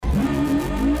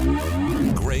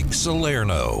Mike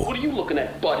Salerno. What are you looking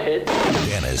at, butthead?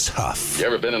 Dennis Huff. You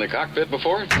ever been in a cockpit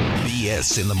before?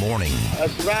 BS in the morning.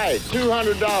 That's right.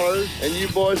 $200, and you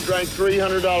boys drank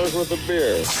 $300 worth of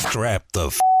beer. Strap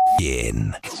the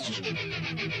in.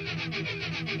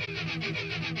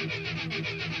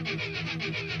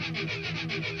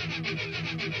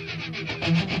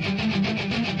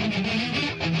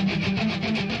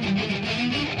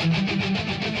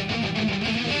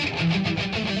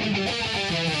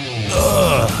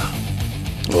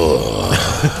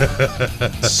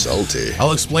 Salty.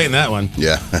 I'll explain that one.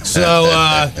 Yeah. So,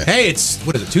 hey, it's,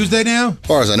 what is it, Tuesday now? As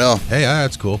far as I know. Hey,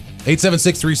 that's cool.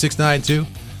 876-3692.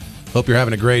 Hope you're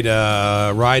having a great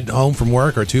ride home from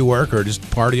work or to work or just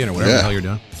partying or whatever the hell you're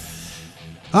doing.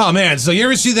 Oh, man. So you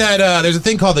ever see that? There's a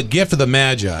thing called the Gift of the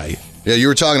Magi. Yeah, you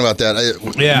were talking about that.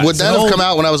 Yeah, Would that have come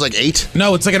out when I was like 8?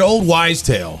 No, it's like an old wives'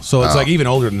 tale. So it's like even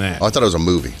older than that. Oh, I thought it was a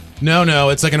movie. No,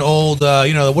 it's like an old,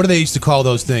 what do they used to call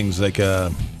those things? Like,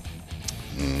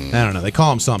 I don't know. They call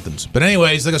them somethings. But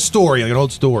anyway, it's like a story, like an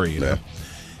old story, you know.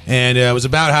 And it was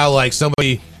about how, like,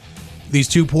 these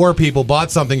two poor people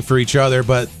bought something for each other,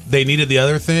 but they needed the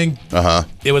other thing. Uh-huh.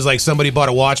 It was like somebody bought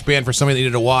a watch band for somebody that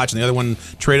needed a watch, and the other one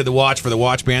traded the watch for the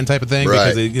watch band type of thing.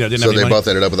 Right. Because they didn't have so any they money. both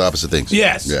ended up with opposite things.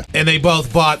 Yes. Yeah. And they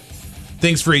both bought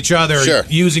things for each other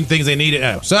using things they needed.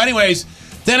 Oh. So anyways,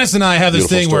 Dennis and I have this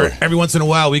Beautiful thing story. where every once in a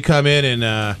while we come in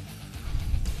and,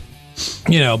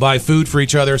 buy food for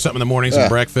each other, something in the morning, some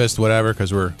breakfast, whatever,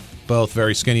 because we're both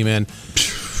very skinny men.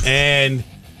 And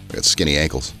I got skinny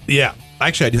ankles. yeah.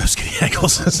 Actually, I do have skinny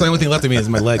ankles. That's the only thing left of me is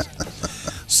my legs.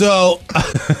 So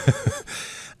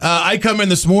I come in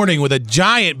this morning with a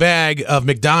giant bag of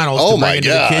McDonald's to bring into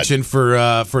the kitchen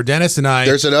for Dennis and I.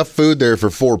 There's enough food there for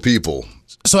 4 people.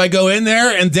 So I go in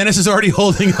there, and Dennis is already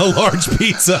holding a large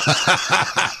pizza.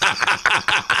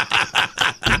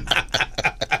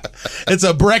 It's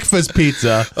a breakfast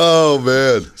pizza. Oh,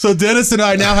 man. So Dennis and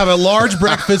I now have a large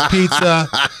breakfast pizza.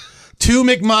 2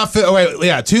 McMuffins. Oh, wait,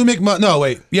 yeah, 2 McMuffins. No,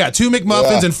 wait, yeah, 2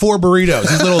 McMuffins and 4 burritos.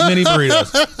 These little mini burritos.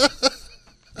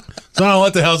 So I don't know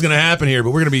what the hell's going to happen here,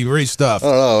 but we're going to be very stuffed. I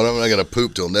don't know. I'm not going to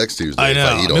poop till next Tuesday. I know.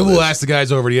 If I eat all Maybe we'll this. ask the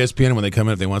guys over at ESPN when they come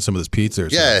in if they want some of this pizza or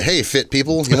something. Yeah, hey, fit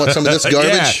people. You want some of this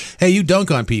garbage? Yeah. Hey, you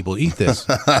dunk on people. Eat this.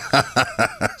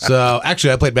 So,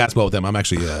 actually, I played basketball with them. I'm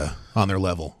actually on their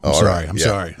level. I'm sorry. Right. I'm Yeah.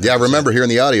 sorry. Yeah, I remember hearing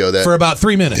the audio that. For about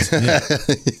 3 minutes. Yeah,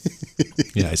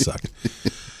 yeah, I sucked.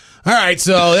 All right,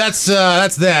 so that's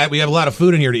that. We have a lot of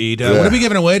food in here to eat. What are we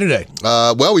giving away today?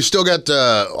 Well, we still got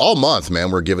all month, man.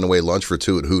 We're giving away lunch for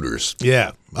 2 at Hooters. Yeah,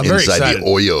 I'm very excited. Inside the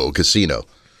Oyo Casino.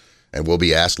 And we'll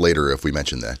be asked later if we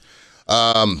mention that.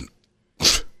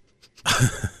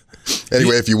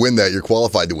 Anyway, if you win that, you're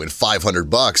qualified to win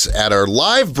 $500 at our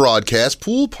live broadcast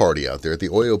pool party out there at the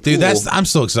Oyo Pool. Dude, I'm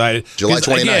so excited. July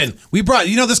 29th. Again, we brought,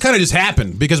 this kind of just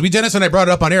happened because Dennis and I brought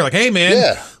it up on air like, hey,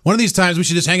 man, one of these times we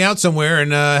should just hang out somewhere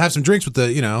and have some drinks with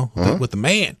with the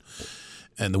man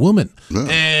and the woman. Yeah.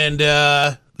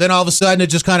 And then all of a sudden it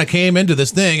just kind of came into this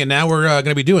thing, and now we're going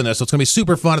to be doing this. So it's going to be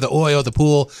super fun at the Oyo at the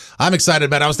pool. I'm excited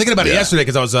about it. I was thinking about it yesterday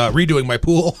because I was redoing my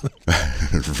pool.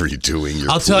 Redoing your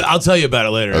pool? I'll tell you about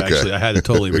it later, actually. I had to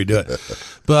totally redo it.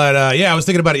 But, I was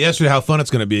thinking about it yesterday, how fun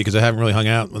it's going to be because I haven't really hung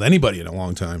out with anybody in a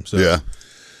long time. So yeah.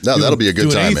 No, that'll be a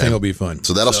good time, anything man. will be fun.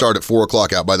 So that'll start at 4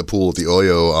 o'clock out by the pool at the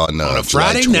Oyo on a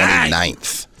Friday July 29th.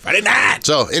 night. Friday night.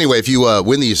 So anyway, if you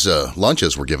win these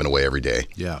lunches we're giving away every day.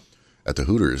 Yeah. At the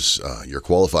Hooters, you're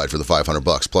qualified for the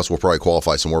 $500. Plus, we'll probably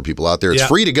qualify some more people out there. It's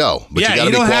free to go, but you got to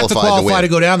be qualified to win. You don't have to qualify to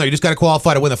go down there. You just got to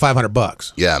qualify to win the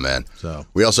 $500. Yeah, man. So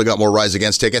we also got more Rise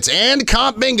Against tickets, and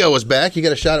Comp Bingo is back. You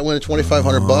got a shot at winning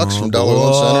 $2,500 from Dollar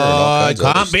Loan Center. And all kinds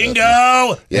of Comp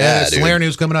Bingo. Yeah, dude. Slayer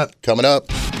News coming up. Coming up.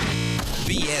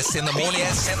 BS in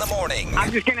the morning.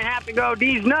 I'm just gonna have to go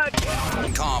these nuts.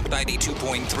 Comp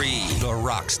 92.3, the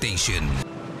rock station.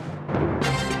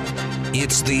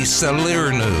 It's the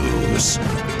Salir News.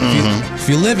 If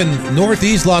you live in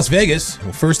Northeast Las Vegas,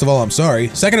 well, first of all, I'm sorry.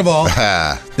 Second of all,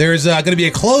 there's going to be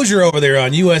a closure over there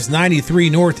on US 93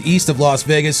 northeast of Las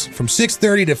Vegas from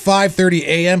 6:30 to 5:30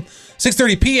 a.m.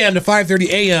 6:30 p.m. to 5:30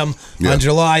 a.m. on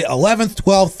July 11th,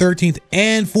 12th, 13th,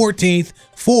 and 14th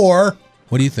for,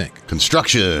 what do you think?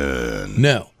 Construction.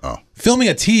 No. Oh. Filming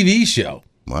a TV show.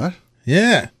 What?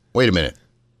 Yeah. Wait a minute.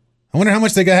 I wonder how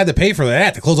much they had to pay for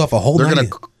that to close off a whole They're going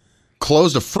to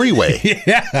close the freeway.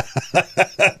 Yeah.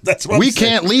 That's what we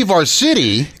can't leave our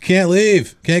city. Can't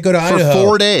leave. Can't go to Idaho. For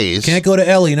 4 days. Can't go to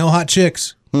Ellie. No hot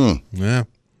chicks. Yeah.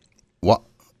 What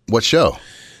show?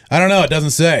 I don't know. It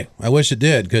doesn't say. I wish it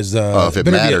did because if it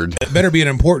mattered, it better be an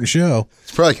important show.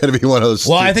 It's probably going to be one of those.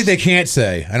 Well, I think they can't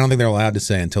say. I don't think they're allowed to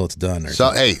say until it's done.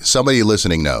 Hey, somebody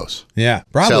listening knows. Yeah,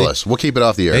 probably. Tell us. We'll keep it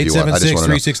off the air if you want.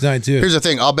 876-3692. Here's the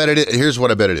thing. I'll bet it. Here's what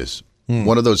I bet it is.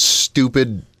 One of those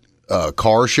stupid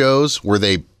car shows where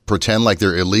they pretend like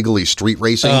they're illegally street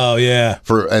racing. Oh yeah.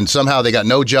 And somehow they got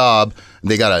no job.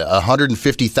 They got a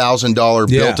 $150,000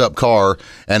 built up car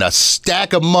and a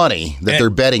stack of money that they're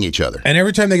betting each other. And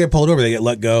every time they get pulled over, they get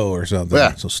let go or something.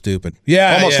 Yeah. So stupid.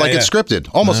 Yeah. Almost like it's scripted.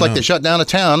 Almost like they shut down a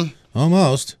town.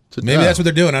 Almost. Maybe that's what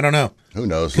they're doing. I don't know. Who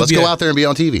knows? Let's go out there and be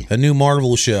on TV. A new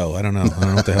Marvel show. I don't know. I don't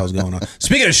know what the hell's going on.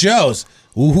 Speaking of shows,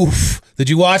 oof. Did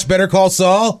you watch Better Call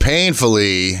Saul?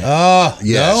 Painfully. Yes.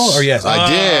 No or yes?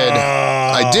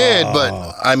 I did,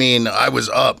 but I mean, I was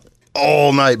up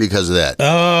all night because of that.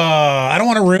 I don't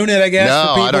want to ruin it, I guess. No,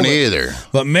 for people, I don't either.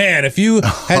 But man, if you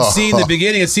had seen the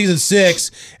beginning of season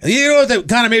 6, you know what that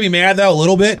kind of made me mad though a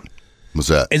little bit? What's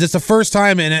that? Is it's the first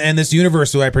time in this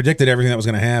universe where I predicted everything that was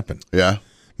going to happen. Yeah.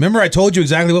 Remember I told you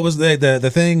exactly what was the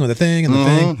thing or the thing and the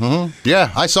thing? Mm-hmm.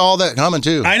 Yeah, I saw that coming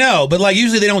too. I know, but like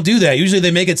usually they don't do that. Usually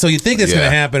they make it so you think it's going to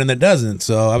happen and it doesn't.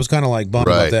 So I was kind of like bummed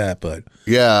about that, but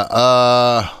yeah,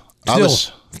 I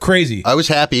was crazy. I was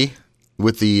happy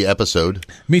with the episode.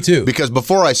 Me too. Because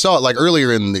before I saw it, like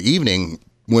earlier in the evening,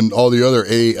 when all the other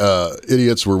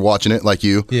idiots were watching it, like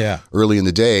you, early in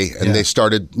the day, and they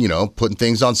started, putting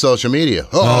things on social media.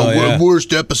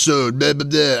 Worst episode. Blah, blah,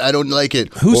 blah. I don't like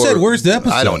it. Who said worst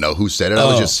episode? I don't know who said it. I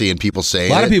was just seeing people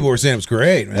saying it. A lot of people were saying it was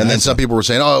great. And then some people were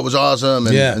saying, oh, it was awesome.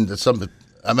 And some...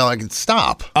 I mean, like,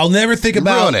 stop. I'll never think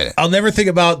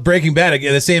about Breaking Bad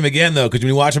again, the same again, though, because when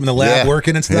you watch them in the lab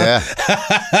working and stuff,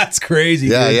 that's crazy.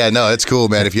 Yeah, no, it's cool,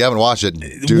 man. If you haven't watched it,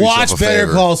 watch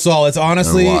Better Call Saul. It's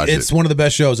honestly, it's one of the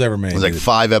best shows ever made. There's like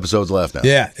 5 episodes left now.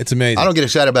 Yeah, it's amazing. I don't get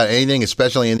excited about anything,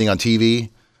 especially anything on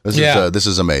TV. This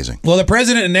is amazing. Well, the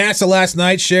president and NASA last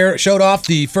night showed off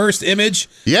the first image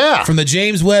from the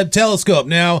James Webb Telescope.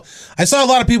 Now, I saw a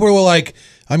lot of people who were like,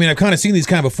 I mean, I've kind of seen these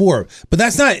kind of before, but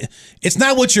it's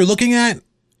not what you're looking at.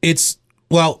 It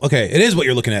is what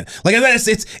you're looking at. Like,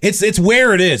 it's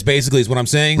where it is, basically, is what I'm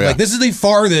saying. Yeah. Like, this is the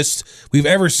farthest we've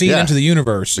ever seen into the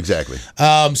universe. Exactly.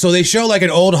 So they show like an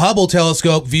old Hubble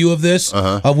telescope view of this,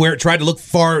 of where it tried to look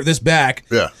far this back.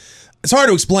 Yeah. It's hard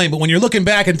to explain, but when you're looking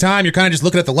back in time, you're kind of just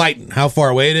looking at the light and how far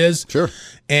away it is. Sure.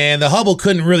 And the Hubble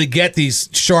couldn't really get these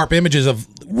sharp images of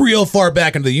real far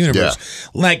back into the universe.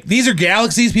 Yeah. Like, these are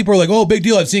galaxies. People are like, oh, big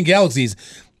deal, I've seen galaxies.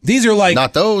 These are like...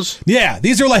 Not those. Yeah,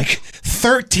 these are like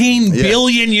 13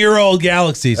 billion-year-old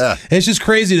galaxies. Yeah. It's just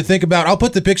crazy to think about. I'll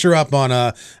put the picture up on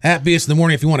at BS in the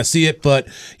Morning if you want to see it. But,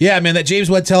 yeah, man, that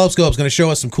James Webb Telescope is going to show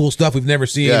us some cool stuff we've never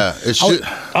seen. Yeah.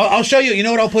 I'll show you. You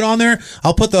know what I'll put on there?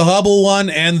 I'll put the Hubble one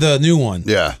and the new one.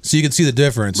 Yeah. So you can see the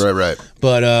difference. Right.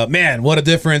 But, man, what a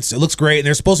difference. It looks great. And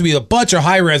there's supposed to be a bunch of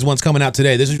high-res ones coming out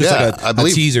today. This is just like a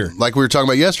teaser. Like we were talking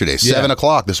about yesterday, 7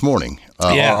 o'clock this morning,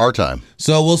 our time.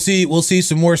 So we'll see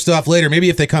some more stuff later. Maybe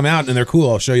if they come out and they're cool,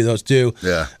 I'll show you those too.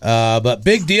 Yeah. But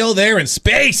big deal there in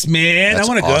space, man. That's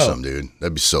I want to go. Awesome, dude.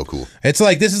 That'd be so cool. It's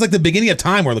like this is like the beginning of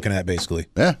time we're looking at, basically.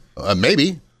 Yeah.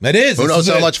 Maybe. That is. Who knows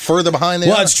how much further behind they are?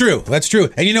 Well, that's true. That's true.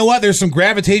 And you know what? There's some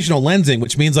gravitational lensing,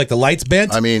 which means like the light's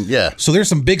bent. I mean, yeah. So there's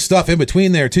some big stuff in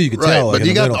between there too. You can tell. But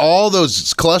you got all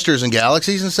those clusters and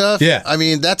galaxies and stuff. Yeah. I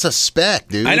mean, that's a speck,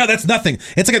 dude. I know that's nothing.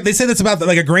 It's like they said it's about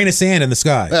like a grain of sand in the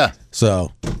sky. Yeah.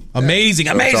 So amazing,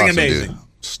 amazing. Dude.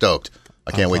 Stoked.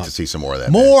 I can't wait to see some more of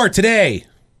that. More today.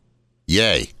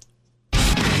 Yay.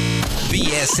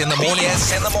 BS in the morning.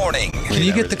 BS in the morning. Can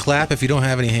you get the clap if you don't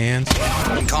have any hands?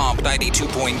 Comp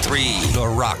 92.3, the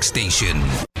rock station.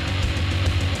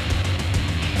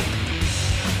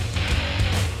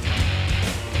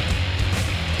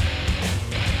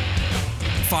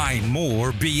 Find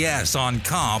more BS on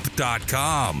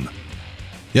comp.com.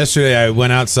 Yesterday, I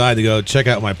went outside to go check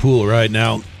out my pool right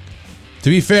now. To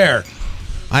be fair,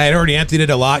 I had already emptied it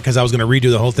a lot because I was going to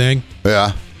redo the whole thing.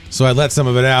 Yeah. So I let some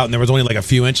of it out, and there was only like a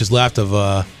few inches left of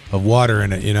water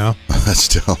in it, you know? That's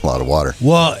still a lot of water.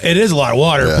 Well, it is a lot of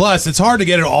water. Yeah. Plus, it's hard to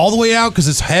get it all the way out because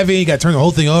it's heavy. You got to turn the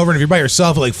whole thing over, and if you're by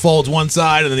yourself, it like folds one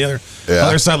side, and then the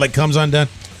other side like comes undone.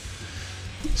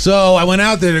 So I went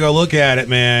out there to go look at it,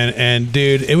 man, and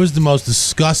dude, it was the most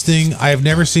disgusting. I have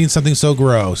never seen something so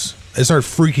gross. I started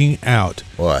freaking out.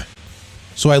 Why?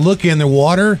 So I look in the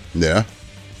water. Yeah.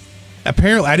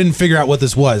 Apparently, I didn't figure out what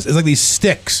this was. It's like these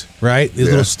sticks, right? These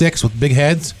little sticks with big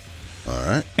heads. All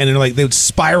right. And they're like, they would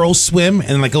spiral swim and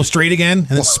then like go straight again and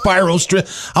then spiral straight.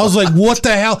 I was like, what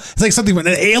the hell? It's like something, an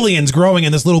alien's growing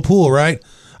in this little pool, right?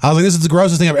 I was like, this is the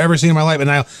grossest thing I've ever seen in my life. And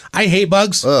I hate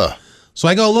bugs. Ugh. So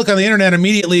I go look on the internet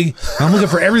immediately. And I'm looking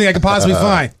for everything I could possibly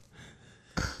find.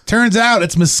 Turns out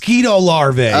it's mosquito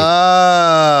larvae.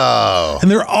 Oh.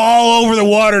 And they're all over the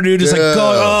water, dude. Just like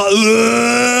going,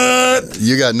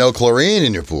 You got no chlorine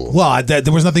in your pool. Well, there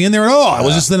was nothing in there at all. I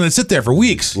was just letting it sit there for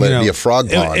weeks. Let it be a frog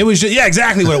pond. It was just,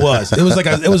 exactly what it was. It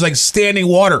was like standing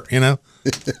water,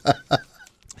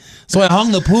 So I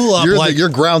hung the pool up. You're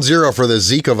ground zero for the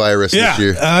Zika virus this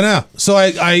year. I know. So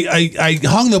I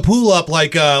hung the pool up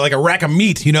like a rack of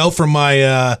meat, from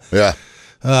my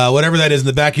whatever that is in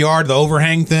the backyard, the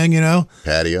overhang thing,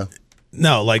 Patio.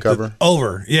 No, like cover.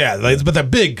 But the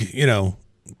big,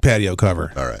 patio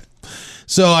cover. All right.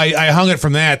 So I hung it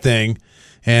from that thing.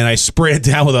 And I sprayed it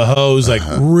down with a hose,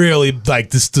 really,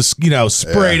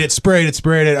 sprayed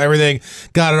it, everything,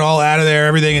 got it all out of there,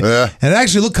 everything. Yeah. And it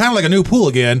actually looked kind of like a new pool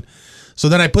again. So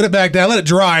then I put it back down, let it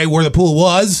dry where the pool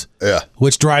was,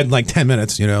 which dried in like 10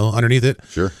 minutes, underneath it.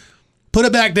 Sure. Put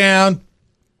it back down.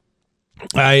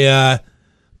 I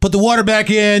put the water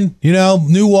back in,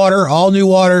 new water, all new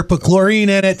water, put chlorine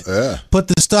in it, put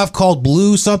the stuff called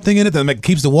blue something in it that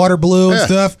keeps the water blue and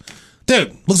stuff.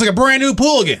 Dude, looks like a brand new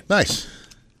pool again. Nice.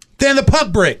 Then the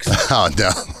pump breaks. Oh,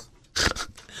 no.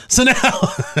 So now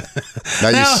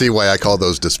you see why I call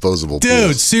those disposable pools.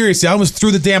 Dude, seriously, I almost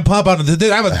threw the damn pump out. I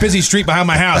have a busy street behind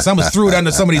my house. I almost threw it onto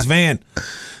somebody's van.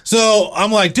 So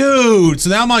I'm like, dude.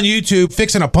 So now I'm on YouTube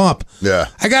fixing a pump. Yeah.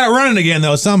 I got it running again,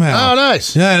 though, somehow. Oh,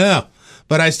 nice. Yeah, I know.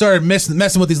 But I started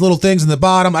messing with these little things in the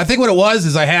bottom. I think what it was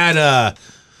is I had I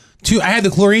had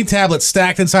the chlorine tablets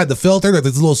stacked inside the filter, like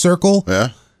this little circle. Yeah.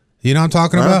 You know what I'm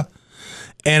talking about?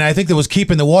 And I think that was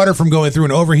keeping the water from going through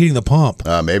and overheating the pump.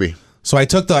 Maybe. So I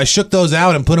shook those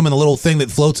out and put them in the little thing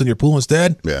that floats in your pool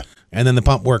instead. Yeah. And then the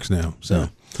pump works now. So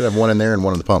could have one in there and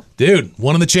one in the pump. Dude,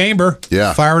 one in the chamber.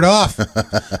 Yeah. Fire it off.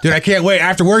 Dude, I can't wait.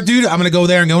 After work, dude, I'm going to go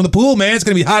there and go in the pool, man. It's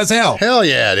going to be hot as hell. Hell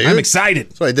yeah, dude. I'm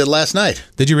excited. That's what I did last night.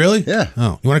 Did you really? Yeah.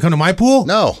 Oh, you want to come to my pool?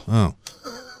 No. Oh.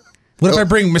 What if I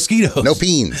bring mosquitoes? No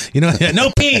peens. No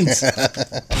peens.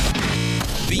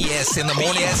 BS in the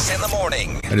morning. BS in the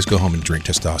morning. I just go home and drink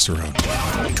testosterone.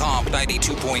 Comp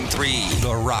 92.3,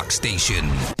 the rock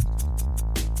station.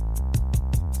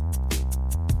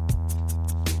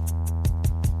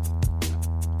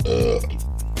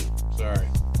 Sorry.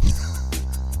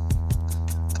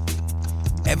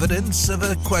 Evidence of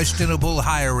a questionable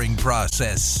hiring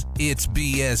process. It's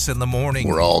BS in the morning.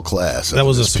 We're all class. That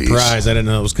was a surprise. I didn't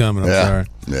know it was coming. I'm sorry.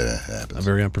 Yeah, it happens.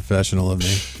 Very unprofessional of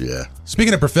me. Yeah.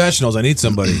 Speaking of professionals, I need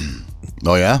somebody.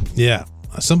 Oh, yeah? Yeah.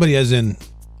 Somebody as in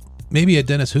maybe a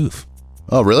Dennis Hoof.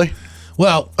 Oh, really?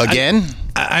 Well, again?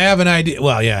 I have an idea.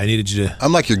 Well, yeah, I needed you to.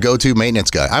 I'm like your go-to maintenance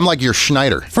guy. I'm like your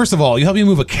Schneider. First of all, you help me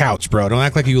move a couch, bro. Don't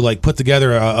act like you put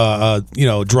together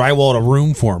drywalled a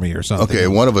room for me or something. Okay,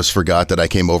 one of us forgot that I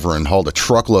came over and hauled a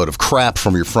truckload of crap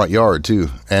from your front yard too,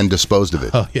 and disposed of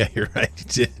it. Oh yeah, you're right. You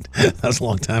did. That was a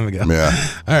long time ago. Yeah.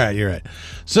 All right, you're right.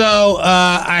 So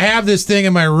I have this thing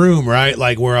in my room, right?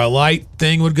 Like where a light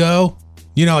thing would go.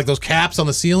 Like those caps on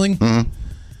the ceiling. Mm-hmm.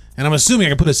 And I'm assuming I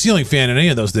can put a ceiling fan in any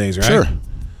of those things, right? Sure.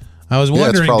 I was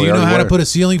wondering, do you know how to put a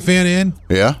ceiling fan in?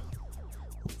 Yeah.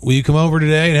 Will you come over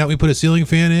today and help me put a ceiling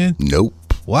fan in? Nope.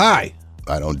 Why?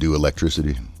 I don't do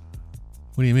electricity.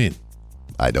 What do you mean?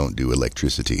 I don't do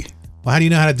electricity. Well, how do you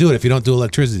know how to do it if you don't do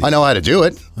electricity? I know how to do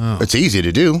it. Oh. It's easy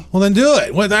to do. Well, then do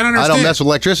it. What? I don't understand. I don't mess with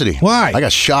electricity. Why? I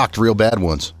got shocked real bad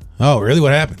once. Oh, really?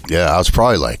 What happened? Yeah, I was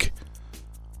probably like,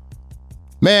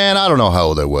 man, I don't know how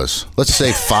old I was. Let's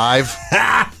say 5.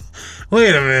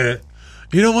 Wait a minute.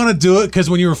 You don't want to do it because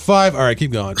when you were 5. All right,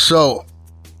 keep going. So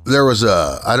there was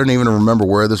I don't even remember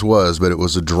where this was, but it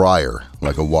was a dryer,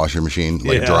 like a washing machine,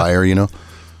 like a dryer,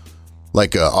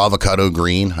 like avocado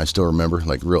green. I still remember,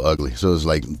 like real ugly. So it was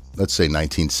like, let's say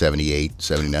 1978,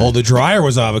 79. Oh, the dryer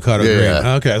was avocado green.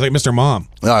 Yeah. Okay, I was like Mr. Mom.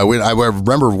 No, I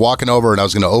remember walking over and I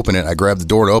was going to open it. I grabbed the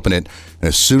door to open it, and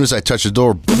as soon as I touched the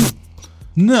door,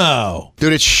 no.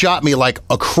 Dude, it shot me like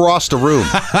across the room.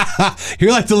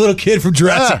 You're like the little kid from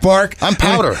Jurassic Park. I'm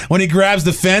powder. When he grabs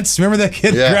the fence. Remember that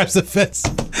kid that grabs the fence?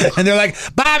 And they're like,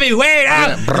 Bobby, wait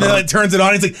up. And then like, turns it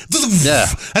on. He's like, yeah.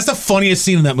 That's the funniest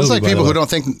scene in that movie. It's like people who don't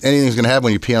think anything's going to happen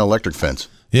when you pee on an electric fence.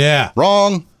 Yeah.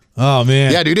 Wrong. Oh,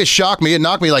 man. Yeah, dude, it shocked me. It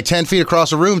knocked me like 10 feet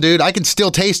across the room, dude. I can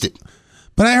still taste it.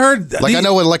 But I heard... I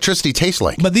know what electricity tastes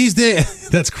like. But these days...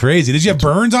 That's crazy. Did you have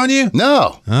burns on you?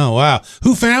 No. Oh, wow.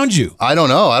 Who found you? I don't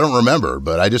know. I don't remember.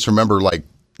 But I just remember like...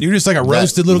 You're just like a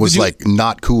roasted little... was like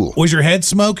not cool. Was your head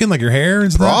smoking? Like your hair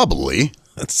and stuff? Probably.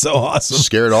 That's so awesome.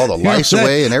 Scared all the lice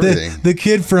away and everything. The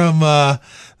kid from...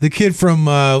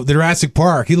 the Jurassic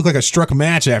Park, he looked like a struck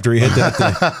match after he hit that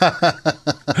thing.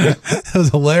 That was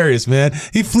hilarious, man.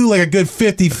 He flew like a good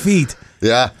 50 feet.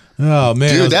 Yeah. Oh, man.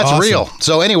 Dude, that's awesome. real.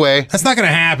 So anyway. That's not going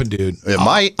to happen, dude. It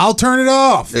might. I'll turn it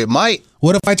off. It might.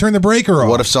 What if I turn the breaker off?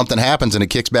 What if something happens and it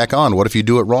kicks back on? What if you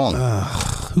do it wrong?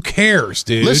 Who cares,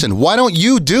 dude? Listen, why don't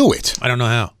you do it? I don't know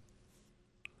how.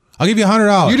 I'll give you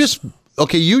 $100.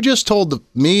 You just told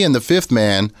me and the fifth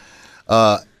man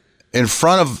in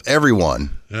front of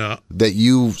everyone that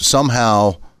you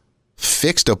somehow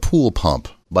fixed a pool pump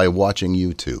by watching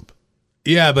YouTube.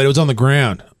 Yeah, but it was on the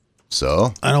ground.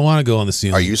 So? I don't want to go on the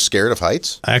ceiling. Are you scared of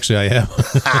heights? Actually, I am.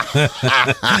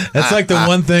 That's like the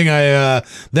one thing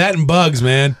that and bugs,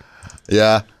 man.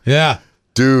 Yeah. Yeah.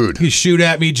 Dude. You shoot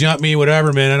at me, jump me,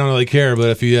 whatever, man. I don't really care. But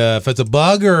if it's a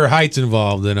bug or heights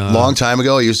involved, then long time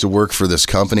ago, I used to work for this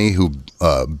company who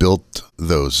built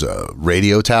those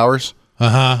radio towers.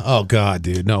 Oh God,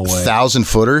 dude, no way.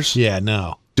 1,000-footers. Yeah,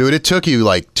 no. Dude, it took you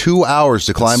like 2 hours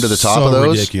to climb to the top of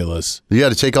those. Ridiculous. You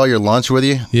had to take all your lunch with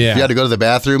you. Yeah. If you had to go to the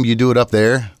bathroom, you do it up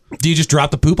there. Do you just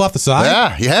drop the poop off the side?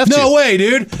 Yeah, you have to. No way,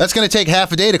 dude. That's going to take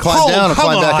half a day to climb down and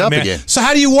climb back up again. So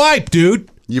how do you wipe, dude?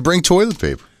 You bring toilet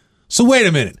paper. So wait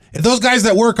a minute. If those guys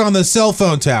that work on the cell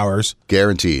phone towers,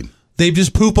 guaranteed, they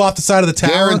just poop off the side of the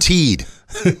tower? Guaranteed.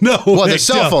 No. Well, the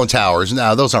cell phone towers,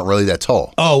 now those aren't really that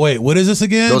tall. Oh, wait, what is this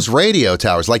again? Those radio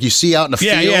towers, like you see out in the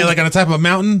field. Yeah, like on the top of a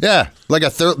mountain? Yeah, like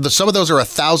some of those are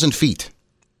 1,000 feet.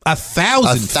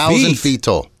 1,000 feet? 1,000 feet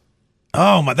tall.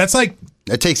 Oh, my, that's like...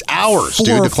 It takes hours, 4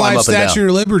 dude, or to climb 5 up and down. Statue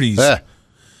of Liberties. Yeah.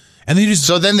 And then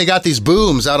So then they got these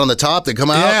booms out on the top that come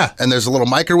out, and there's little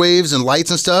microwaves and lights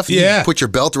and stuff. Yeah. You put your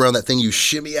belt around that thing, you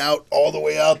shimmy out all the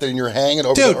way out there, and you're hanging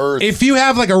over the earth. If you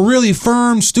have like a really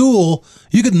firm stool,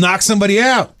 you could knock somebody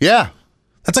out. Yeah.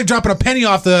 That's like dropping a penny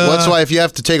off the... Well, that's why if you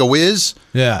have to take a whiz,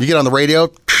 you get on the radio,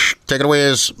 take it a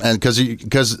whiz, and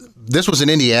because this was in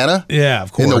Indiana. Yeah,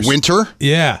 of course. In the winter.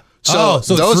 Yeah. So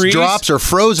those drops are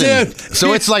frozen. Dude,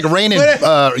 so it's like raining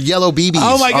yellow BBs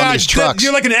on these trucks.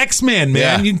 You're like an X-Man, man.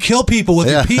 Yeah. You can kill people with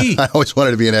your pee. I always wanted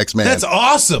to be an X-Man. That's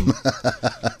awesome.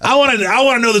 I want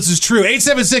to know this is true.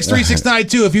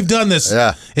 876-3692 if you've done this.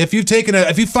 Yeah. If you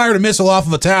fired a missile off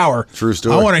of a tower. True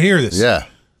story. I want to hear this. Yeah.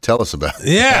 Tell us about it.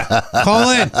 Yeah. Call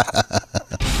in.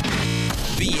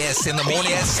 BS in the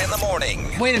morning. BS in the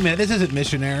morning. Wait a minute. This isn't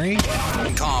missionary.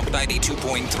 Comp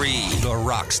 92.3, the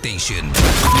rock station.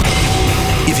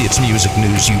 If it's music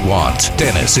news you want,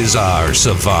 Dennis is our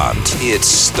savant. It's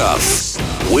Stuff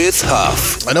with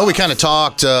Huff. I know we kind of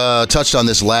touched on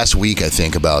this last week, I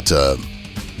think, about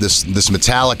this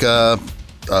Metallica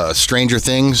Stranger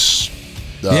Things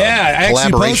I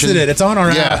actually posted it. It's on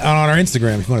our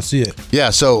Instagram if you want to see it.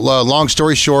 Yeah, so long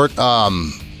story short,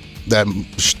 that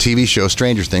TV show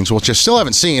Stranger Things, which I still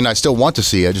haven't seen. I still want to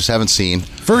see. I just haven't seen.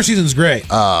 First season's great.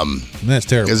 That's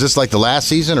terrible. Is this like the last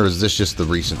season, or is this just the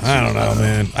recent season? I don't know,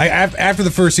 man. After the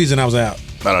first season, I was out.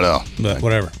 I don't know. But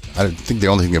whatever. I think the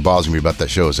only thing that bothers me about that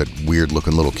show is that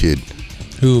weird-looking little kid.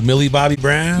 Who, Millie Bobby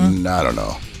Brown? I don't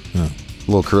know.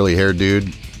 Little curly-haired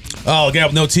dude. Oh, the guy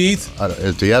with no teeth?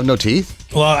 Do you have no teeth?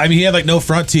 Well, I mean, he had like no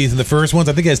front teeth in the first ones.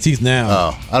 I think he has teeth now.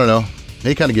 Oh, I don't know.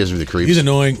 He kind of gives me the creeps. He's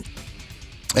annoying.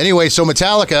 Anyway, so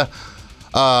Metallica,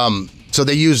 so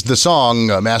they used the song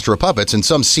Master of Puppets in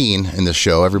some scene in this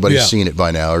show. Everybody's seen it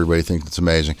by now. Everybody thinks it's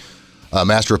amazing.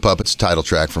 Master of Puppets, title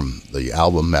track from the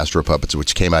album Master of Puppets,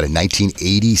 which came out in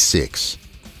 1986.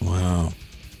 Wow.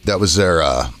 That was their,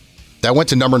 that went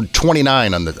to number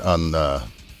 29 on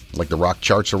like the rock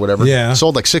charts or whatever. Yeah. It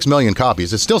sold like 6 million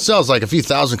copies. It still sells like a few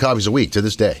thousand copies a week to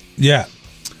this day. Yeah.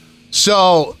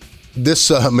 So this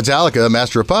Metallica,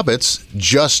 Master of Puppets,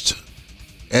 just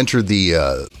entered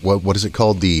the what is it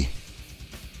called, the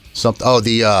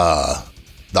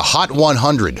Hot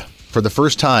 100 for the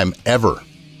first time ever.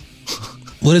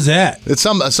 What is that? It's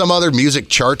some other music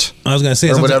chart. I was gonna say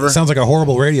or whatever. It sounds like a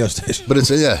horrible radio station. But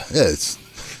it's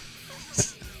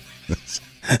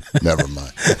never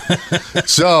mind.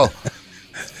 So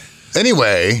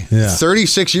anyway,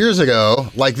 36 years ago,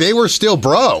 like they were still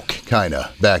broke, kind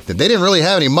of back then. They didn't really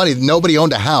have any money. Nobody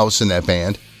owned a house in that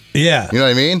band. Yeah. You know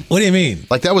what I mean? What do you mean?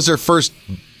 Like that was their first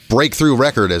breakthrough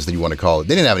record, as you want to call it.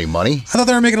 They didn't have any money. I thought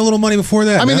they were making a little money before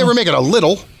that. I mean, they were making a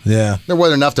little. Yeah. There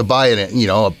wasn't enough to buy a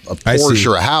Porsche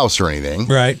or a house or anything.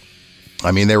 Right.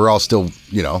 I mean, they were all still,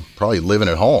 probably living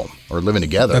at home or living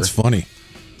together. That's funny.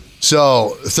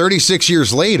 So 36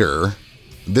 years later,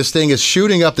 this thing is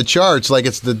shooting up the charts like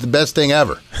it's the best thing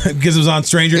ever. Because it was on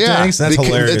Stranger Things? That's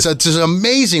hilarious. It's just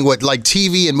amazing what like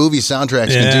TV and movie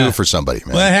soundtracks can do for somebody,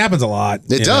 man. Well, that happens a lot.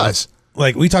 It does.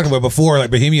 Like we talked about before,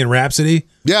 like Bohemian Rhapsody.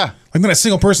 Yeah. Like not a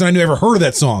single person I knew ever heard of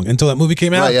that song until that movie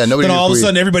came out. Right, yeah, nobody. Then all of a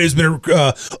sudden everybody's been,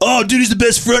 oh, dude, he's the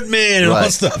best front man and all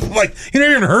that stuff. I'm like, you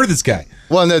never even heard of this guy.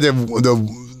 Well, and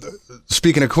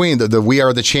speaking of Queen, the We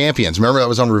Are the Champions. Remember that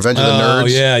was on Revenge of the Nerds?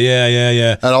 Oh,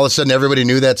 yeah. And all of a sudden everybody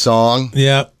knew that song.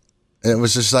 Yeah. And it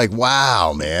was just like,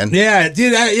 wow, man. Yeah,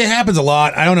 dude, it happens a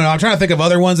lot. I don't know. I'm trying to think of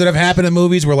other ones that have happened in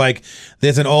movies where, like,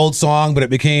 there's an old song, but it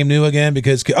became new again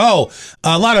because,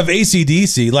 a lot of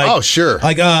AC/DC. Like, oh, sure.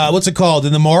 Like, what's it called?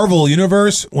 In the Marvel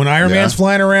Universe, when Iron Man's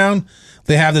flying around,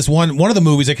 they have this one of the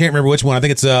movies. I can't remember which one. I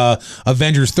think it's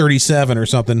Avengers 37 or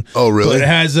something. Oh, really? But it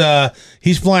has,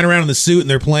 he's flying around in the suit and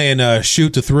they're playing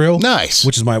Shoot to Thrill. Nice.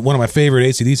 Which is one of my favorite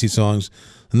AC/DC songs.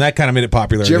 And that kind of made it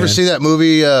popular. Did you ever see that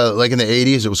movie, like in the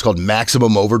 80s? It was called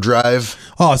Maximum Overdrive.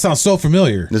 Oh, it sounds so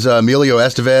familiar. There's Emilio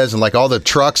Estevez and like all the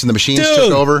trucks and the machines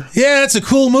took over. Yeah, that's a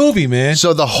cool movie, man.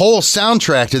 So the whole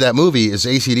soundtrack to that movie is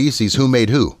AC/DC's Who Made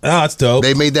Who. Oh, that's dope.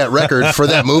 They made that record for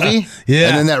that movie. Yeah.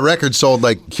 And then that record sold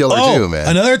like killer too, man.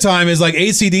 Another time is like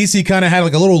AC/DC kind of had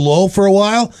like a little lull for a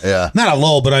while. Yeah. Not a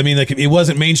lull, but I mean like it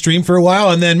wasn't mainstream for a while.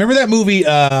 And then remember that movie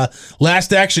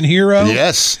Last Action Hero?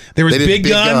 Yes. There was Big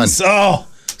Guns. Oh,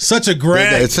 such a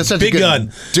great Big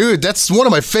Gun. Dude, that's one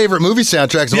of my favorite movie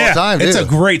soundtracks of all time, dude. It's a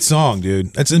great song,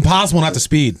 dude. It's impossible not to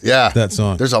speed. Yeah. That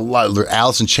song. There's a lot.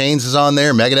 Alice in Chains is on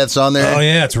there. Megadeth's on there. Oh,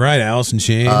 yeah, that's right. Alice in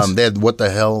Chains. They had What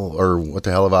the Hell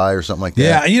Have I or something like that.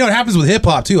 Yeah, and you know, it happens with hip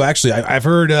hop, too, actually. I've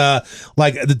heard,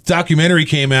 like, the documentary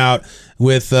came out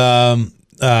with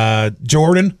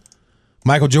Jordan.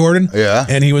 Michael Jordan. Yeah.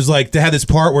 And he was like, they had this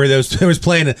part where they was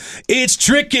playing, it's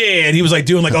tricky. And he was like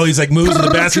doing like all these like moves with the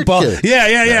basketball.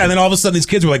 Yeah. And then all of a sudden these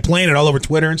kids were like playing it all over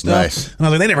Twitter and stuff. Nice. And I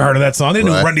was like, they never heard of that song. They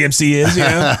didn't know who Run DMC is, you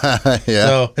know? Yeah.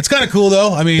 So it's kind of cool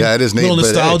though. I mean, yeah, it is neat, little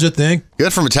nostalgia thing.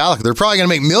 Good for Metallica. They're probably going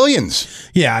to make millions.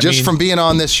 Yeah. Just from being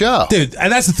on this show. Dude,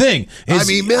 and that's the thing.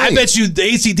 I bet you the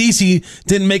AC/DC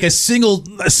didn't make a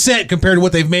cent compared to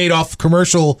what they've made off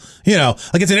commercial, you know,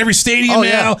 like it's in every stadium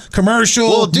now,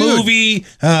 commercial, movie,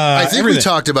 I think everything. we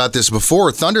talked about this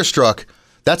before. Thunderstruck,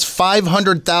 that's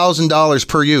 $500,000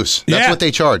 per use. That's what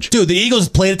they charge. Dude, the Eagles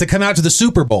played it to come out to the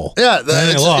Super Bowl. Yeah,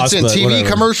 it's in TV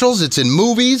commercials. It's in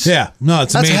movies. Yeah, no,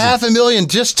 it's amazing. That's $500,000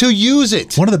 just to use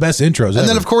it. One of the best intros ever. And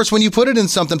then, of course, when you put it in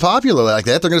something popular like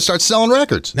that, they're going to start selling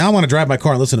records. Now I want to drive my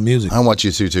car and listen to music. I want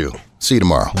you to, too. See you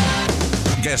tomorrow.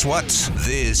 Guess what?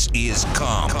 This is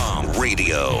Calm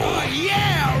Radio.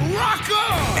 Yeah, rock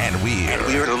on! And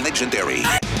we're legendary.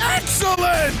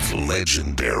 Excellent!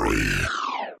 Legendary.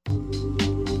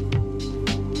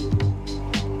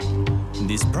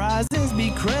 These prizes be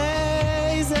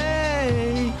crazy.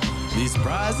 These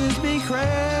prizes be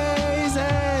crazy.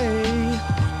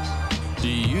 Do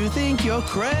you think you're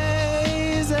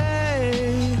crazy?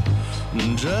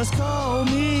 Just call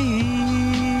me.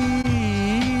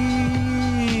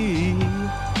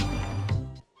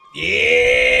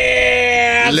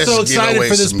 Yeah! I'm so excited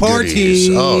for this party. Goodies.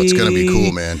 Oh, it's going to be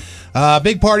cool, man.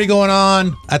 Big party going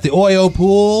on at the Oyo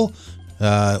Pool.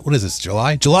 What is this,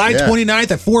 July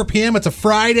 29th at 4 p.m. It's a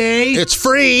Friday. It's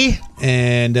free.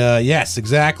 And yes,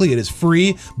 exactly. It is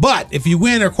free. But if you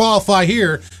win or qualify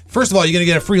here, first of all, you're going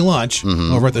to get a free lunch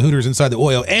over at the Hooters inside the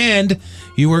Oyo. And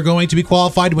you are going to be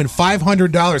qualified to win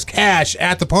 $500 cash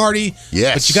at the party.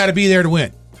 Yes. But you got to be there to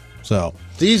win. So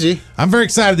it's easy. I'm very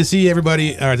excited to see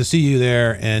everybody, or to see you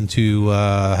there and to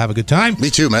have a good time.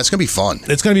 Me too, man. It's going to be fun.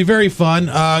 It's going to be very fun.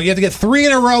 You have to get 3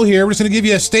 in a row here. We're just going to give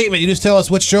you a statement. You just tell us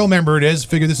which show member it is.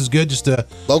 Figure this is good just to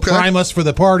prime us for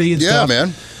the party and stuff. Yeah,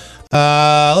 man.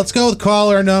 Let's go with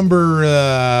caller number...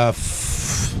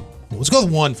 let's go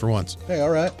with 1 for once. Hey, all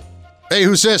right. Hey,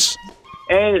 who's this?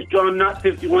 Hey, it's John Nutt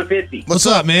 5150. What's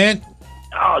up, man?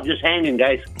 Oh, just hanging,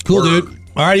 guys. Cool, dude.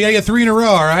 All right, you got to get 3 in a row,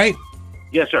 all right?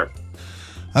 Yes, sir.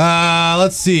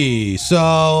 Let's see.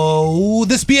 So,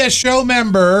 this BS show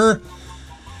member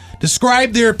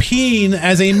described their peen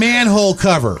as a manhole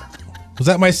cover. Was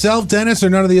that myself, Dennis, or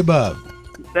none of the above?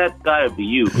 That's gotta be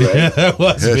you, right? That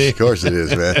was me. Of course it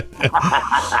is, man.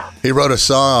 He wrote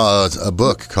a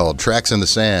book called Tracks in the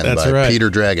Sand by Peter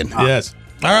Dragon. Yes.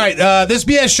 All right, this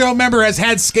BS show member has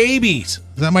had scabies.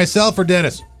 Is that myself or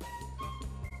Dennis?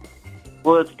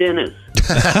 Well, it's Dennis.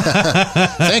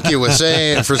 Thank you for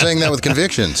saying that with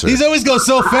conviction, sir. These always go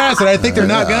so fast that I think they're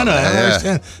not gonna. I don't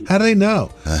understand. How do they know?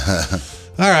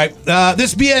 All right.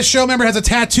 This BS show member has a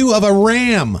tattoo of a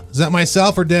ram. Is that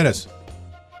myself or Dennis?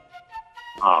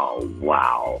 Oh,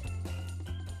 wow.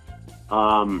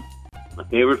 My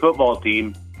favorite football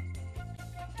team.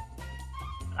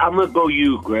 I'm gonna go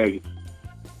you, Greg.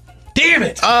 Damn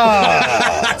it!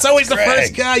 That's always Greg. The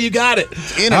first guy. You got it.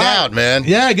 In and out, man.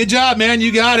 Yeah, good job, man.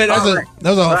 You got it. That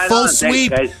was a full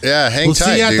sweep. Thanks, yeah, hang tight,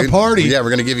 see you at the party. Yeah, we're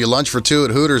going to give you lunch for 2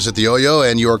 at Hooters at the Oyo,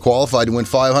 and you are qualified to win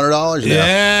 $500.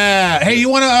 Yeah. Hey, you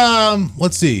want to,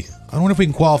 let's see. I wonder if we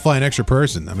can qualify an extra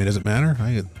person. I mean, does it matter?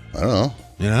 I don't know.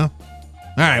 You know?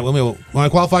 All right, want to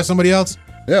qualify somebody else?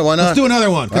 Yeah, why not? Let's do another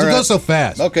one, because it goes so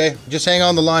fast. Okay, just hang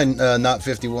on the line, not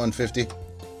 5150.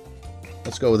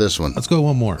 Let's go with this one. Let's go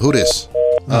one more. Who this?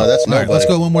 Oh, that's all right, let's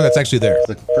go one more that's actually there.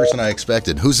 The person I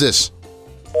expected. Who's this?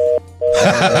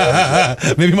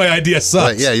 Maybe my idea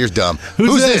sucks. Yeah, you're dumb.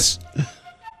 Who's this?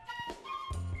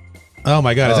 Oh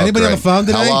my God! Is anybody on the phone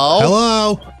today?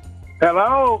 Hello?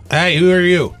 Hello. Hey, who are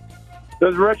you?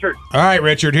 This is Richard. All right,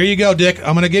 Richard. Here you go, Dick.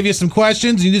 I'm going to give you some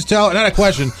questions. You just tell, not a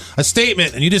question, a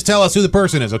statement, and you just tell us who the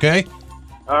person is. Okay?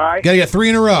 All right. Got to get 3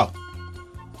 in a row.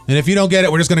 And if you don't get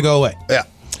it, we're just going to go away. Yeah.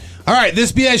 All right.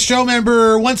 This BS show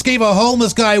member once gave a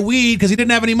homeless guy weed because he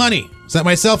didn't have any money. Is that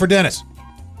myself or Dennis?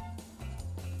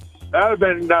 That would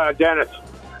have been Dennis.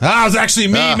 Ah, it was actually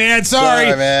me, man. Sorry.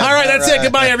 man. All right, that's it.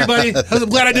 Goodbye, everybody. I'm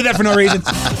glad I did that for no reason.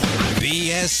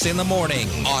 BS in the morning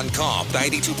on Comp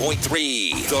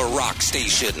 92.3, The Rock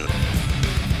Station.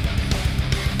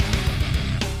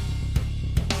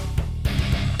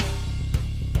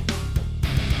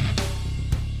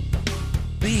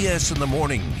 BS in the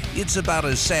morning. It's about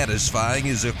as satisfying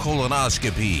as a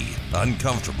colonoscopy.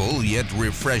 Uncomfortable yet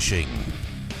refreshing.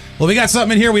 Well, we got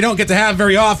something in here we don't get to have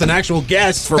very often. Actual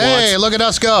guests for once. Hey, look at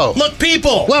us go. Look,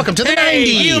 people. Welcome to the 90s.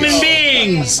 Human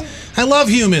beings. I love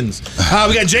humans.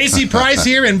 We got J.C. Price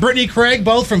here and Brittany Craig,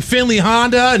 both from Finley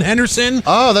Honda and Henderson.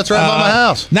 Oh, that's right by my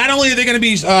house. Not only are they going to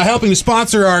be helping to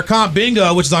sponsor our Comp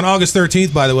Bingo, which is on August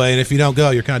 13th, by the way, and if you don't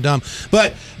go, you're kind of dumb.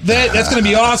 But that's going to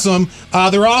be awesome.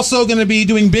 They're also going to be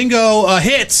doing bingo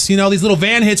hits, you know, these little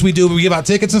van hits we do where we give out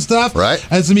tickets and stuff. Right.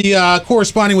 And it's going to be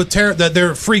corresponding with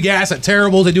their free gas at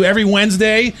Terrible. They do every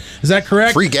Wednesday. Is that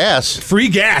correct? Free gas? Free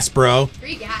gas, bro.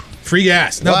 Free gas. Free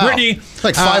gas. Now, Wow. Brittany. It's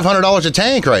like $500 a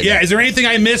tank right now. Yeah, is there anything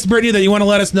I missed, Brittany, that you want to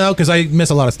let us know? Because I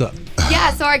miss a lot of stuff.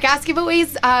 Yeah, so our gas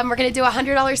giveaways, we're going to do a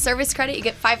 $100 service credit. You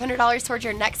get $500 towards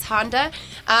your next Honda.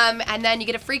 And then you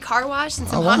get a free car wash and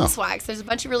some Honda swags. There's a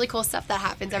bunch of really cool stuff that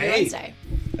happens every Wednesday.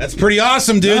 That's pretty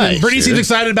awesome, dude. Nice, And Brittany seems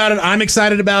excited about it. I'm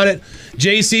excited about it.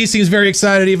 JC seems very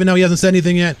excited, even though he hasn't said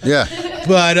anything yet. Yeah.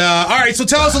 But, all right, so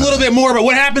tell us a little bit more about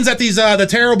what happens at these the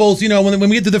Terribles, you know, when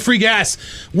we get to the free gas.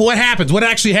 What happens? What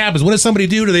actually happens? What does somebody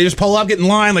do? Do they just pull up, get in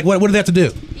line? Like, what do they have to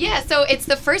do? Yeah, so it's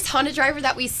the first Honda driver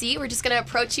that we see. We're just going to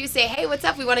approach you, say, hey, what's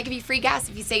up? We want to give you free gas.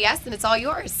 If you say yes, then it's all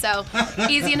yours. So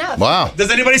easy enough. Wow. Does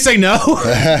anybody say no?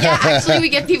 Yeah, actually, we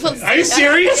get people to say Are you no.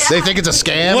 serious? They think it's a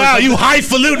scam? Wow, you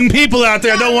highfalutin people out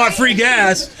there don't want free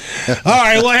gas. All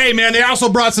right, well, hey, man, they also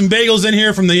brought some bagels in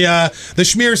here from the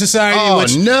Schmear Society. Oh,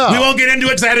 which no. We won't get into it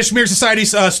because I had a Schmear Society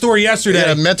store yesterday. You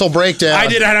had a mental breakdown. I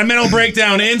did. I had a mental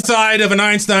breakdown inside of an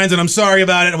Einstein's, and I'm sorry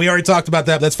about it. And we already talked about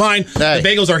that. That's fine. Hey. The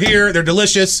bagels are here. They're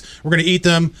delicious. We're going to eat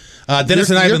them. Dennis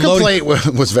and I have been loading. Your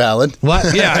complaint was valid.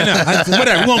 What? Yeah, I know.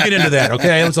 Whatever. We won't get into that,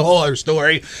 okay? That's a whole other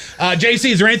story.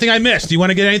 JC, is there anything I missed? Do you want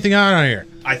to get anything on here?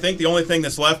 I think the only thing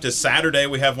that's left is Saturday.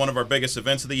 We have one of our biggest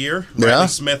events of the year. Yeah? Bradley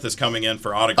Smith is coming in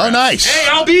for autographs. Oh, nice. Hey,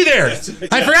 I'll be there.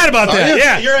 I forgot about that.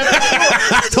 Yeah. You're at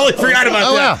I totally forgot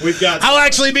about that. wow. We've got. I'll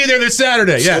actually be there this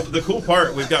Saturday. Yeah. So the cool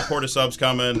part, we've got Porta Subs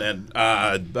coming and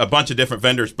a bunch of different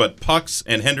vendors, but Pucks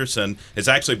and Henderson is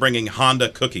actually bringing Honda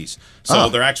cookies. So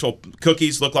their actual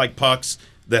cookies look like Pucks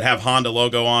that have Honda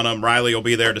logo on them. Riley will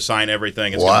be there to sign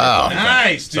everything. It's Wow. gonna be a fun event.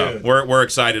 Nice, dude. So we're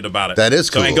excited about it. That is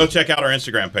So, and cool. go check out our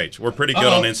Instagram page. We're pretty good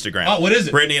on Instagram. Oh, what is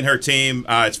it? Brittany and her team.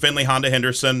 It's Finley Honda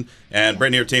Henderson, and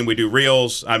Brittany and her team. We do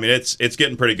reels. I mean, it's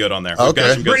getting pretty good on there. We've got Okay.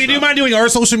 some good Brittany, do you stuff. mind doing our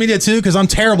social media too? Because I'm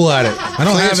terrible at it. I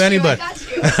don't have anybody.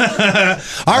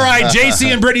 All right,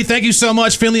 JC and Brittany, thank you so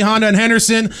much. Finley Honda and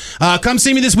Henderson. Come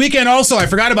see me this weekend also. I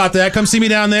forgot about that. Come see me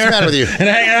down there. What's the matter with you? And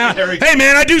hang out. Hey,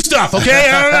 man, I do stuff, okay?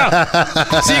 I don't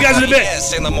know. See you guys in a bit.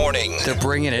 BS in the morning They're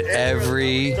bringing it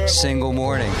every single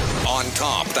morning. on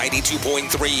Comp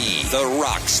 92.3, The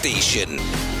Rock Station.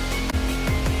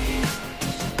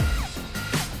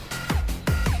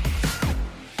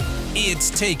 It's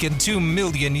taken 2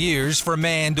 million years for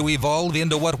man to evolve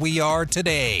into what we are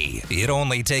today. It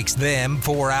only takes them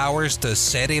 4 hours to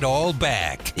set it all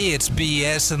back. It's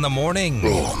BS in the morning.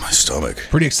 Oh, my stomach.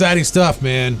 Pretty exciting stuff,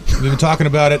 man. We've been talking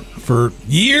about it for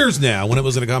years now when it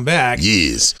was going to come back.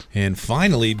 Yes. And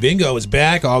finally, Bingo is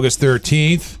back August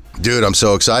 13th. Dude, I'm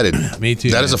so excited. Me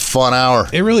too. That is a fun hour.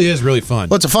 It really is really fun.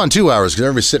 Well, it's a fun 2 hours because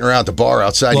everybody's sitting around at the bar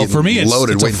outside. Well, getting for me, it's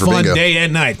loaded, a waiting for fun bingo. day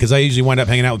and night because I usually wind up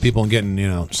hanging out with people and getting,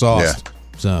 sauced. Yeah.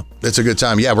 So It's a good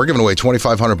time. Yeah, we're giving away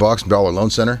 $2,500 from Dollar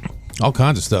Loan Center. all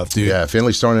kinds of stuff, dude. Yeah,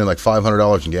 Finley's throwing in like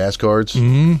 $500 in gas cards.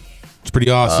 It's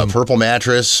pretty awesome. Purple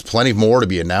mattress, plenty more to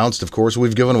be announced. Of course,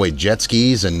 we've given away jet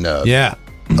skis and yeah.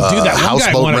 Dude, that one guy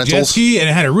houseboat won a jet rentals. ski and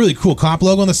it had a really cool comp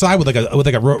logo on the side with like a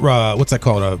what's that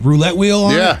called, a roulette wheel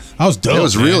on it. Yeah. That was dope. It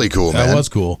was man. really cool, man. That was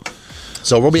cool.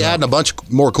 So we'll be adding a bunch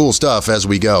more cool stuff as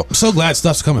we go. I'm so glad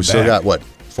stuff's coming Still back. got what,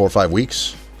 4 or 5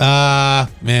 weeks?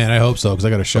 Man, I hope so because I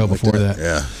got a show before that.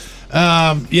 Yeah.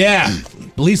 Yeah,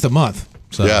 at least a month.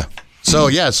 So. Yeah.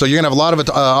 So you're gonna have a lot of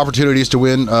opportunities to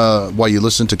win while you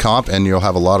listen to Comp, and you'll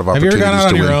have a lot of Have you opportunities ever gone out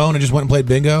to on your win. own and just went and played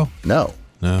bingo? No.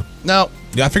 No.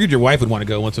 Yeah, I figured your wife would want to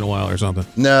go once in a while or something.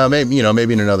 No, maybe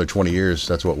in another 20 years,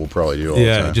 that's what we'll probably do all the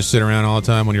time. Just sit around all the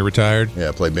time when you're retired.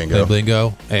 Yeah, play bingo. Play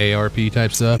bingo, AARP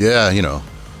type stuff. Yeah,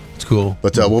 it's cool.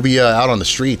 But we'll be out on the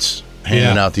streets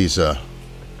handing out these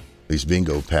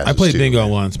bingo passes. I played too. bingo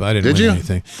once, but I didn't Did win you?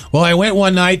 anything. Well, I went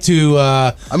one night to.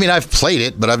 I've played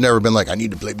it, but I've never been like, I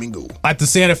need to play bingo. At the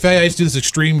Santa Fe, I used to do this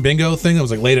extreme bingo thing that was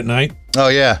like late at night. Oh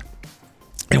yeah.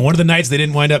 And one of the nights they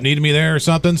didn't wind up needing me there or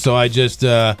something, so I just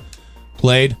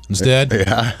played instead.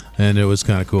 Yeah. And it was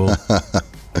kind of cool.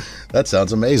 That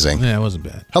sounds amazing. Yeah, it wasn't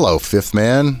bad. Hello, Fifth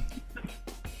Man.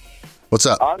 What's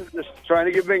up? I'm just trying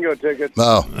to get bingo tickets.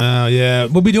 Oh. Yeah.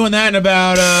 We'll be doing that in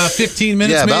about 15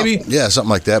 minutes, maybe. Yeah, something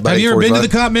like that. Have you ever been to the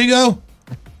Comp Bingo?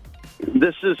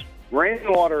 This is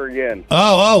rainwater again.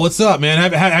 Oh, what's up,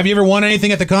 man? Have you ever won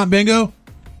anything at the Comp Bingo?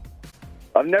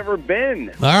 I've never been.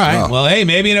 All right. Well, hey,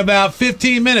 maybe in about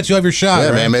 15 minutes you'll have your shot. Yeah,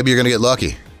 right? man. Maybe you're gonna get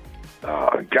lucky.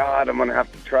 Oh God, I'm gonna have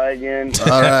to try again.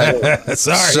 All right.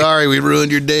 Sorry, we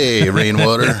ruined your day,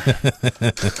 Rainwater.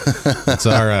 It's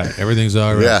all right. Everything's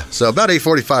all right. Yeah. So about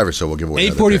 8:45 or so, we'll give away.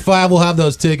 8:45, we'll have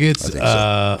those tickets.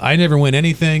 I never win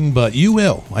anything, but you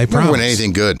will. I promise. Never win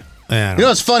anything good. Yeah,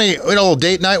 it's funny. We had a little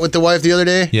date night with the wife the other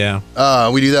day. Yeah.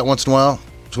 We do that once in a while.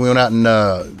 So we went out and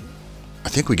I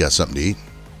think we got something to eat.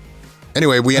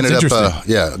 Anyway, we ended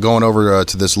up going over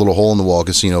to this little hole in the wall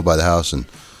casino by the house, and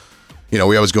we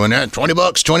always go in there,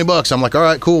 $20. I'm like, all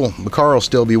right, cool. The car will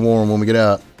still be warm when we get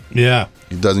out. Yeah.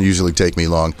 It doesn't usually take me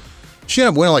long. She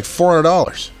ended up winning like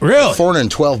 $400. Really?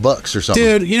 $412 or something.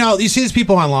 Dude, you see these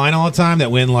people online all the time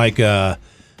that win like, Royal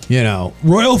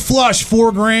Flush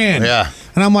 $4,000. Yeah.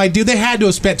 And I'm like, dude, they had to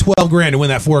have spent $12,000 to win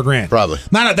that $4,000. Probably.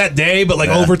 Not at that day, but like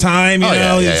overtime.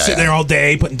 You're sitting there all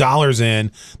day putting dollars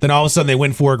in. Then all of a sudden they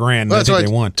win $4,000. Well, that's what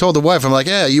they won. Told the wife, I'm like,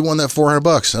 yeah, you won that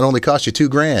 $400. It only cost you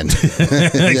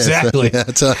 $2,000. Exactly.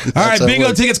 All right,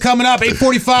 bingo tickets coming up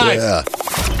 8:45. Yeah.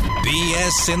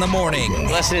 BS in the morning.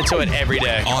 Listening to it every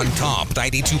day. On Comp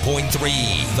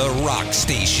 92.3, The Rock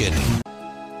Station.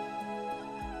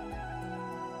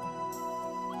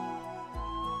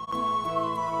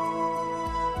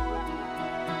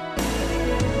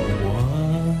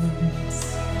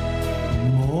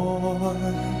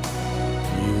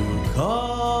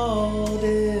 Called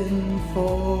in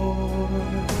for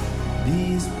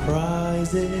these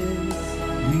prizes,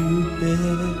 you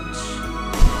bitch.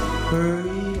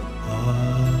 Hurry up.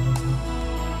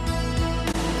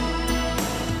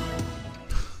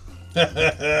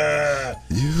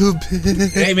 You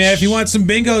bitch. Hey, man, if you want some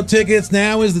bingo tickets,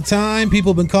 now is the time.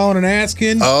 People have been calling and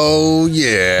asking. Oh,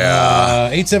 yeah.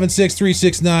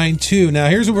 876-3692. Now,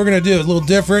 here's what we're going to do. It's a little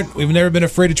different. We've never been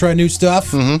afraid to try new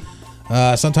stuff. Mm-hmm.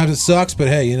 Sometimes it sucks, but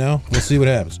hey, we'll see what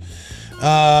happens.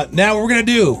 Now, what we're going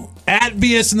to do, at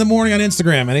BS in the Morning on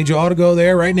Instagram. I need you all to go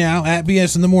there right now, at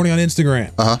BS in the Morning on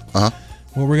Instagram.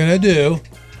 What we're going to do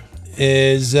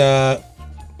is,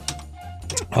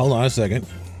 hold on a second.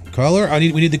 Color.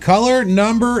 We need the color,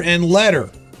 number, and letter.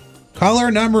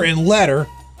 Color, number, and letter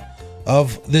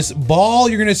of this ball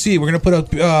you're going to see. We're going to put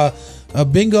a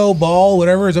bingo ball,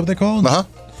 whatever. Is that what they call it?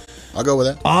 I'll go with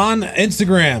that. On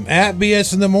Instagram, at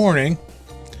BS in the Morning.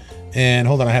 And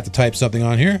hold on, I have to type something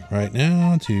on here right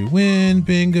now to win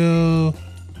bingo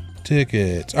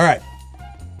tickets. All right.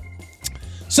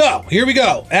 So, here we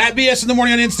go. At BS in the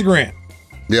Morning on Instagram.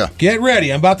 Yeah. Get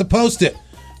ready. I'm about to post it.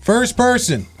 First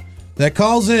person that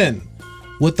calls in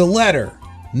with the letter,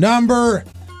 number,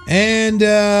 and,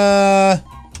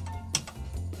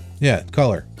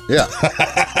 color. Yeah.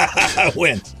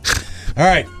 Wins. All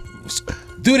right.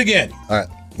 Do it again. All right.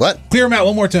 What? Clear them out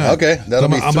one more time. Okay. That'll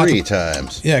be I'm three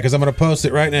times. Yeah, because I'm going to post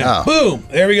it right now. Oh. Boom.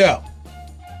 There we go.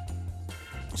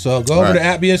 So go over to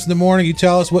 @BS in the Morning. You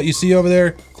tell us what you see over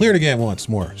there. Clear it again once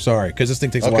more. Sorry, because this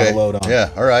thing takes a while to load on. Yeah.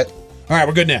 All right. All right,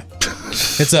 we're good now.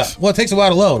 It's up. Well, it takes a while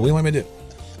to load. What do you want me to do?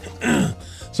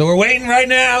 So we're waiting right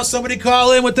now. Somebody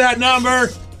call in with that number.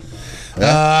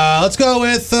 Yeah. Let's go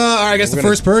with, I guess the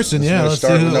first person. Yeah, let's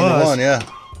start see who with it number was. one. Yeah.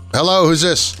 Hello, who's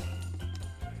this?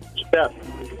 Steph.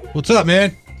 What's up,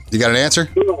 man? You got an answer?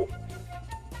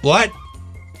 What?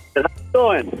 How's it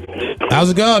going? How's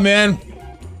it going, man?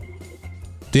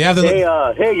 Do you have the?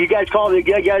 Hey, you guys called. You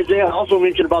guys also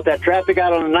mentioned about that traffic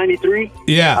out on the 93.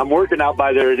 Yeah, I'm working out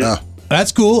by there.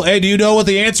 That's cool. Hey, do you know what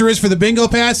the answer is for the bingo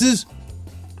passes?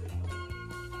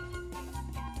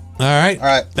 All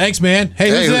right. Thanks, man. Hey,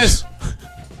 who's this?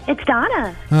 It's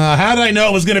Donna. How did I know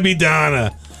it was going to be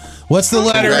Donna? What's the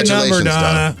letter and number,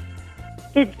 Donna?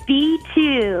 It's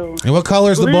B2. And what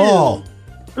color is the ball?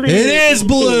 blue. It is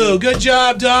blue. Good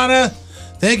job, Donna.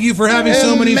 Thank you for having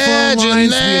so many phone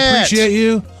lines. We appreciate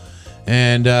you.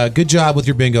 And good job with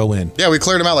your bingo win. Yeah, we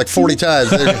cleared them out like 40 times.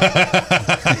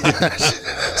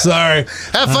 Sorry.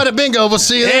 Have fun at bingo. We'll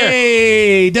see you there.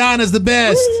 Hey, Donna's the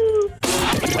best.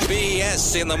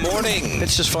 BS in the morning.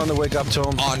 It's just fun to wake up to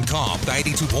him. On Comp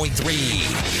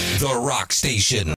 92.3, The Rock Station.